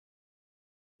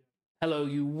Hello,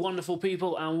 you wonderful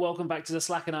people, and welcome back to the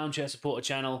Slack and Armchair Supporter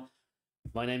channel.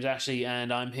 My name's Ashley,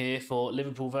 and I'm here for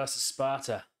Liverpool versus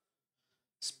Sparta.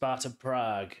 Sparta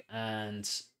Prague, and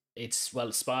it's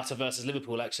Sparta versus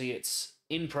Liverpool, actually. It's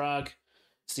in Prague.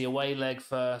 It's the away leg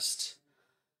first.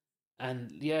 And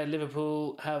yeah,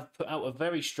 Liverpool have put out a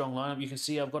very strong lineup. You can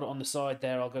see I've got it on the side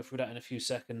there. I'll go through that in a few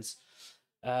seconds.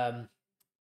 Yeah,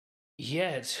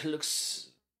 it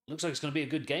looks like it's going to be a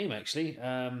good game, actually.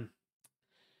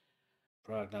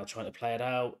 Prague now trying to play it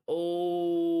out.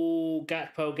 Oh,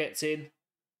 Gakpo gets in.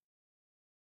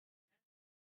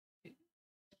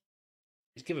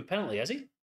 He's given a penalty, has he?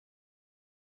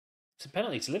 It's a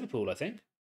penalty to Liverpool, I think.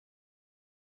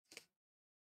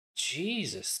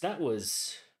 Jesus, that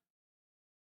was...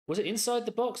 Was it inside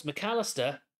the box? Mac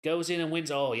Allister goes in and wins.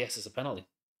 Oh, yes, it's a penalty.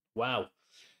 Wow.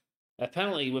 A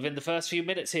penalty within the first few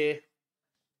minutes here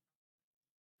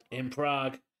in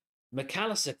Prague. Mac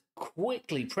Allister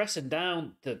quickly pressing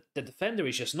down. The defender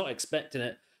is just not expecting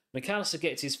it. Mac Allister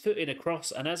gets his foot in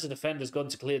across, and as the defender's gone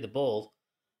to clear the ball,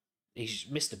 he's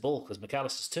missed the ball because Mac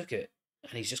Allister's took it,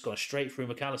 and he's just gone straight through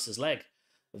Mac Allister's leg.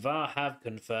 VAR have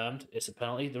confirmed it's a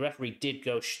penalty. The referee did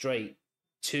go straight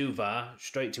to VAR,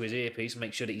 straight to his earpiece,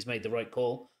 make sure that he's made the right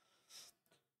call.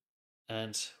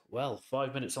 And, well,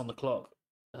 5 minutes on the clock,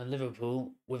 and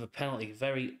Liverpool with a penalty,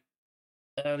 very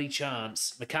early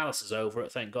chance. Mac Allister's over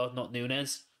it, thank God, not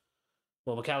Nunez.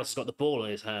 Well, Mac Allister's got the ball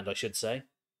in his hand, I should say.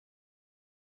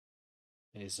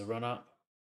 Here's the run-up.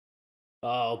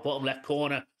 Oh, bottom left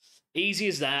corner. Easy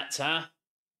as that, huh?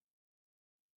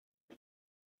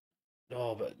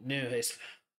 Oh, but Nunez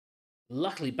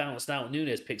luckily bounced out.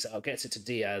 Nunez picks it up, gets it to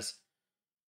Diaz.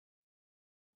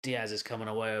 Diaz is coming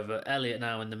away over. Elliott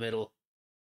now in the middle.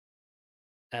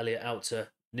 Elliott out to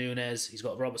Nunez. He's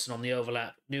got Robertson on the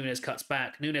overlap. Nunez cuts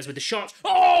back. Nunez with the shot.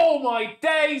 Oh, my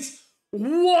days!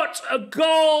 What a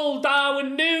goal,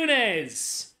 Darwin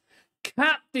Nunez!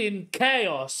 Captain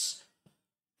Chaos.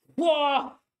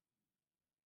 What?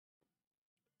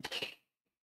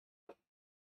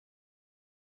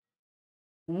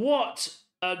 What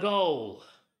a goal.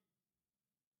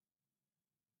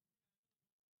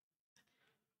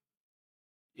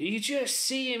 You just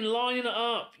see him lining it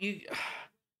up.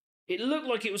 It looked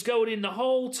like it was going in the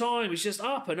whole time. It's just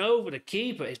up and over the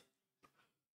keeper.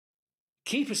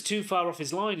 Keeper's too far off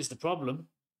his line is the problem,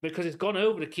 because it's gone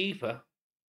over the keeper.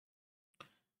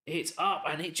 It's up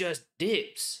and it just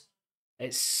dips.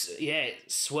 It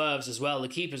swerves as well. The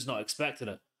keeper's not expecting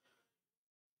it.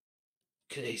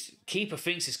 Keeper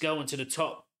thinks it's going to the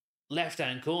top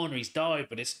left-hand corner. He's dived,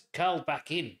 but it's curled back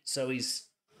in. So he's...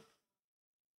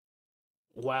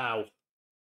 Wow.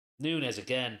 Nunez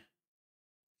again.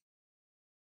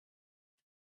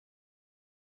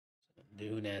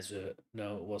 Nunez.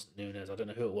 No, it wasn't Nunez. I don't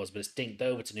know who it was, but it's dinked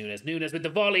over to Nunez. Nunez with the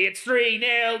volley. It's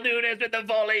 3-0. Nunez with the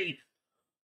volley.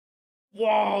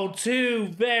 Whoa, two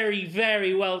very,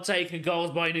 very well taken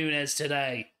goals by Nunez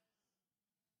today.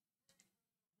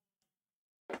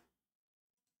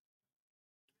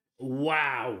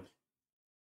 Wow.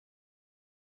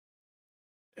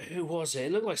 Who was it?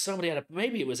 It looked like somebody had a...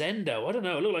 Maybe it was Endo. I don't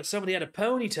know. It looked like somebody had a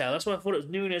ponytail. That's why I thought it was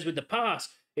Nunez with the pass.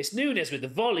 It's Nunez with the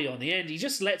volley on the end. He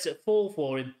just lets it fall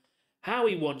for him how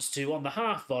he wants to on the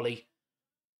half volley.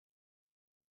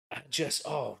 And just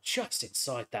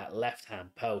inside that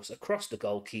left-hand post, across the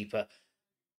goalkeeper.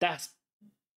 That's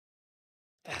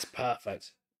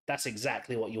perfect. That's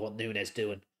exactly what you want Nunez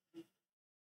doing.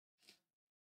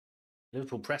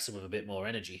 Liverpool pressing with a bit more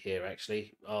energy here,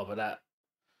 actually. Oh, but that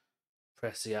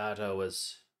Preciado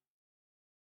was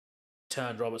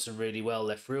turned Robertson really well.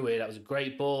 Left through it. That was a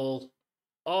great ball.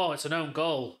 Oh, it's an own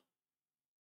goal.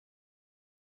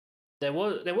 There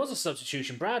was a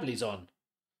substitution. Bradley's on.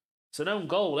 It's an own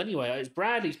goal anyway. It's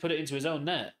Bradley's put it into his own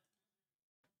net.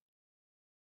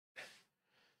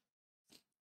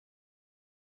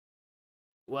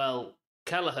 Well,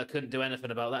 Kelleher couldn't do anything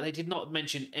about that. They did not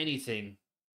mention anything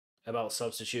about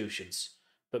substitutions.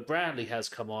 But Bradley has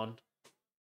come on.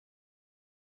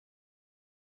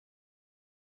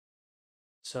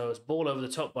 So it's ball over the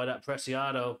top by that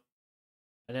Preciado.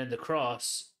 And then the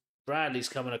cross. Bradley's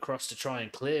coming across to try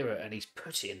and clear it. And he's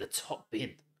put it in the top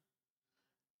bin.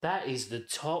 That is the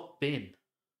top bin.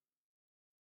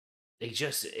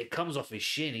 It comes off his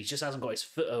shin. He just hasn't got his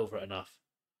foot over it enough.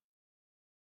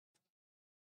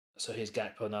 So here's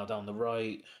Gakpo now down the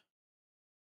right.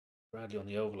 Bradley on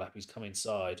the overlap. He's come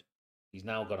inside. He's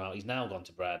now gone out. He's now gone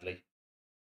to Bradley.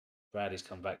 Bradley's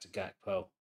come back to Gakpo.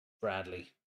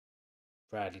 Bradley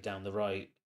down the right.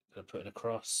 Gonna put it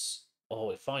across. Oh,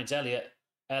 it finds Elliott.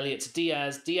 Elliott to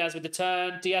Diaz. Diaz with the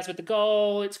turn. Diaz with the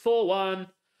goal. It's 4-1.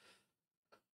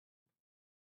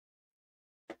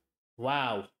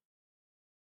 Wow.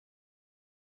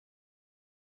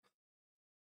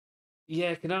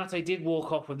 Yeah, Kanate did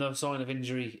walk off with no sign of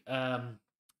injury. I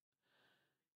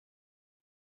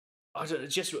don't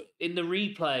just in the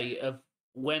replay of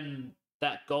when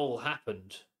that goal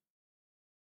happened,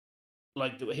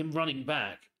 like him running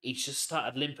back, he just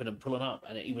started limping and pulling up,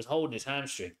 and he was holding his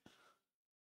hamstring.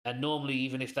 And normally,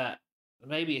 even if that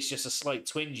maybe it's just a slight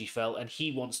twinge he felt, and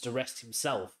he wants to rest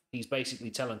himself, he's basically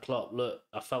telling Klopp, "Look,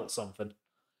 I felt something.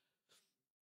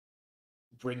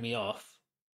 Bring me off,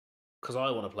 because I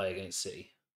want to play against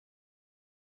City."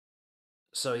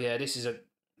 So yeah, this is a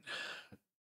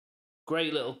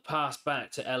great little pass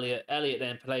back to Elliot. Elliot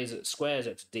then plays it, squares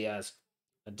it to Diaz,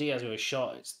 and Diaz with a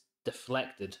shot, it's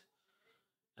deflected,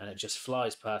 and it just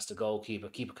flies past the goalkeeper.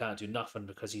 Keeper can't do nothing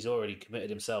because he's already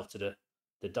committed himself to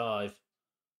the dive.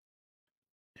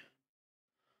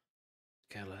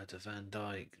 Gallagher to Van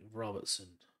Dijk,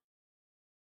 Robertson,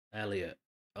 Elliot.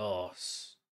 Oh,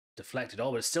 deflected.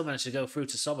 Oh, but it still managed to go through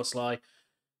to Szoboszlai.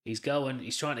 He's going.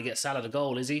 He's trying to get Salah the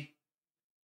goal, is he?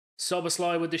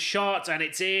 Szoboszlai with the shot, and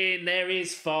it's in. There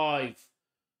is 5.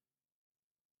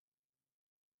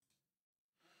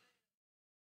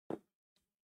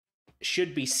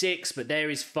 Should be 6, but there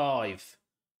is 5.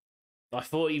 I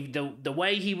thought the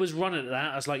way he was running at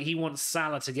that, I was like, he wants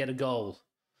Salah to get a goal.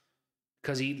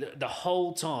 Because the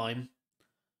whole time,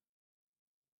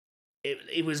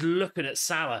 it was looking at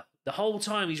Salah. The whole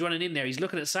time he's running in there, he's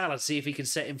looking at Salah to see if he can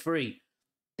set him free.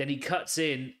 Then he cuts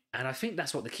in, and I think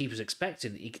that's what the keeper's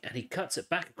expecting. He cuts it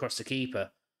back across the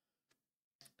keeper.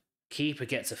 Keeper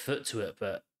gets a foot to it,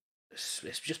 but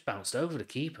it's just bounced over the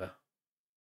keeper.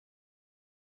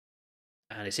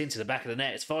 And it's into the back of the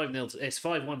net. It's 5-0. It's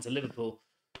 5-1 to Liverpool.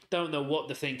 Don't know what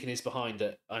the thinking is behind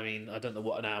it. I mean, I don't know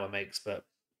what an hour makes, but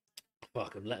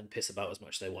fuck them. Let them piss about as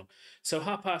much as they want. So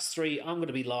 3:30, I'm going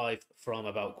to be live from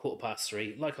about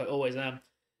 3:15, like I always am.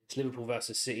 It's Liverpool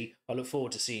versus City. I look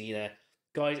forward to seeing you there.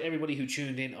 Guys, everybody who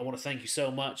tuned in, I want to thank you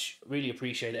so much. Really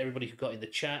appreciate it. Everybody who got in the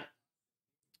chat.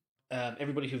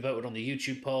 Everybody who voted on the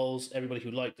YouTube polls. Everybody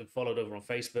who liked and followed over on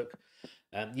Facebook.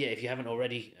 Yeah, if you haven't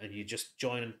already and you just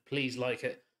joined, please like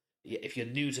it. If you're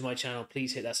new to my channel,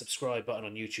 please hit that subscribe button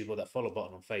on YouTube or that follow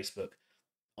button on Facebook.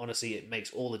 Honestly, it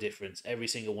makes all the difference. Every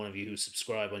single one of you who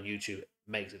subscribe on YouTube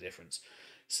makes a difference.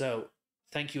 So,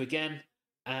 thank you again.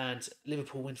 And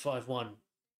Liverpool win 5-1.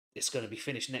 It's going to be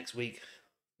finished next week.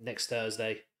 Next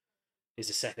Thursday is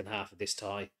the second half of this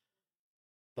tie.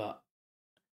 But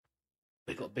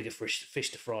we've got bigger fish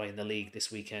to fry in the league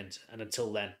this weekend. And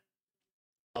until then,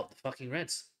 up the fucking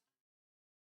Reds.